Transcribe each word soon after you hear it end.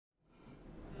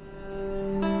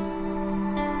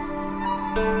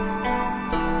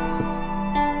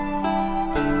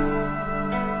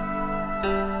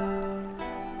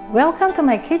Welcome to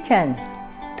my kitchen.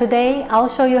 Today I'll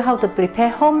show you how to prepare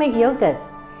homemade yogurt.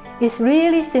 It's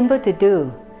really simple to do.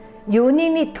 You only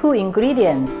need 2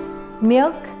 ingredients,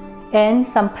 milk and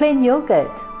some plain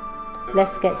yogurt.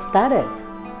 Let's get started.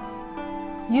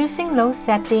 Using low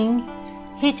setting,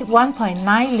 heat 1.9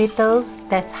 liters,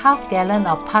 that's half gallon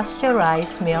of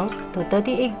pasteurized milk to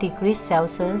 38 degrees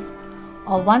Celsius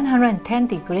or 110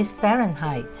 degrees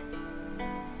Fahrenheit.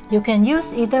 You can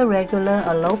use either regular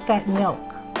or low-fat milk.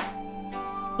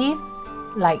 If,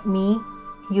 like me,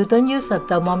 you don't use a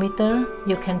thermometer,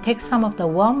 you can take some of the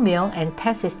warm milk and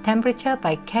test its temperature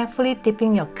by carefully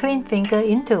dipping your clean finger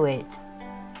into it.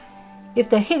 If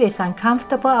the heat is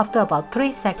uncomfortable after about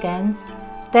 3 seconds,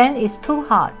 then it's too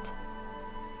hot.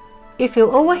 If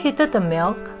you overheated the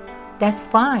milk, that's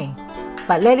fine,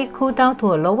 but let it cool down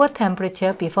to a lower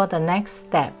temperature before the next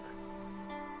step.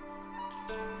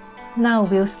 Now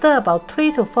we'll stir about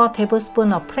 3 to 4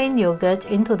 tablespoons of plain yogurt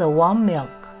into the warm milk.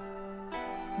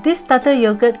 This starter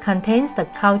yogurt contains the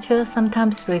culture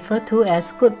sometimes referred to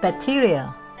as good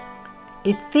bacteria.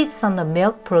 It feeds on the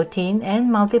milk protein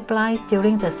and multiplies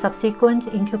during the subsequent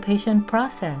incubation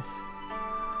process.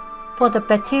 For the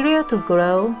bacteria to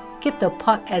grow, keep the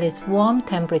pot at its warm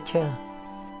temperature.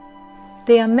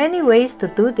 There are many ways to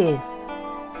do this.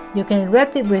 You can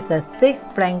wrap it with a thick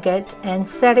blanket and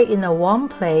set it in a warm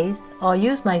place, or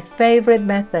use my favorite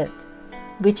method,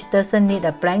 which doesn't need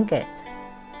a blanket.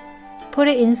 Put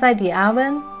it inside the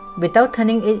oven, without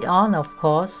turning it on of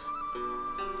course.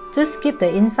 Just keep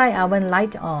the inside oven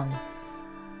light on.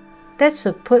 That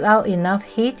should put out enough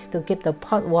heat to keep the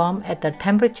pot warm at the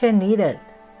temperature needed.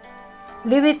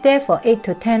 Leave it there for 8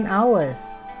 to 10 hours.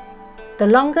 The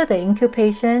longer the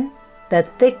incubation, the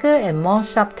thicker and more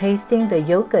sharp tasting the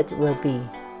yogurt will be.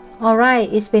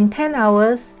 Alright, it's been 10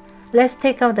 hours. Let's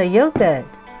take out the yogurt.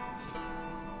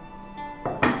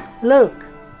 Look,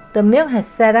 the milk has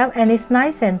set up and it's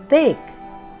nice and thick.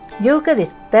 Yogurt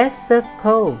is best served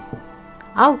cold.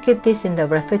 I'll keep this in the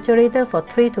refrigerator for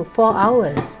 3 to 4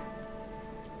 hours.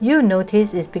 You'll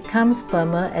notice it becomes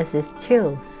firmer as it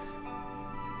chills.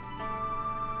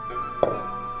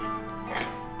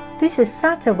 This is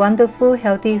such a wonderful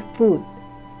healthy food.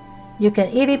 You can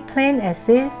eat it plain as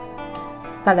is,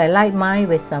 but I like mine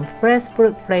with some fresh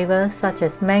fruit flavors such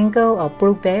as mango or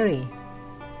blueberry.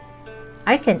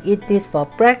 I can eat this for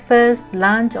breakfast,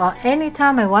 lunch, or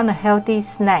anytime I want a healthy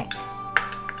snack.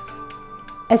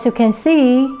 As you can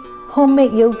see,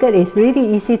 homemade yogurt is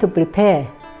really easy to prepare,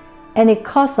 and it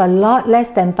costs a lot less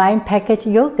than buying packaged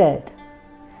yogurt.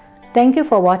 Thank you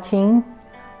for watching.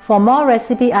 For more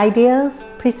recipe ideas,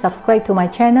 please subscribe to my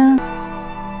channel.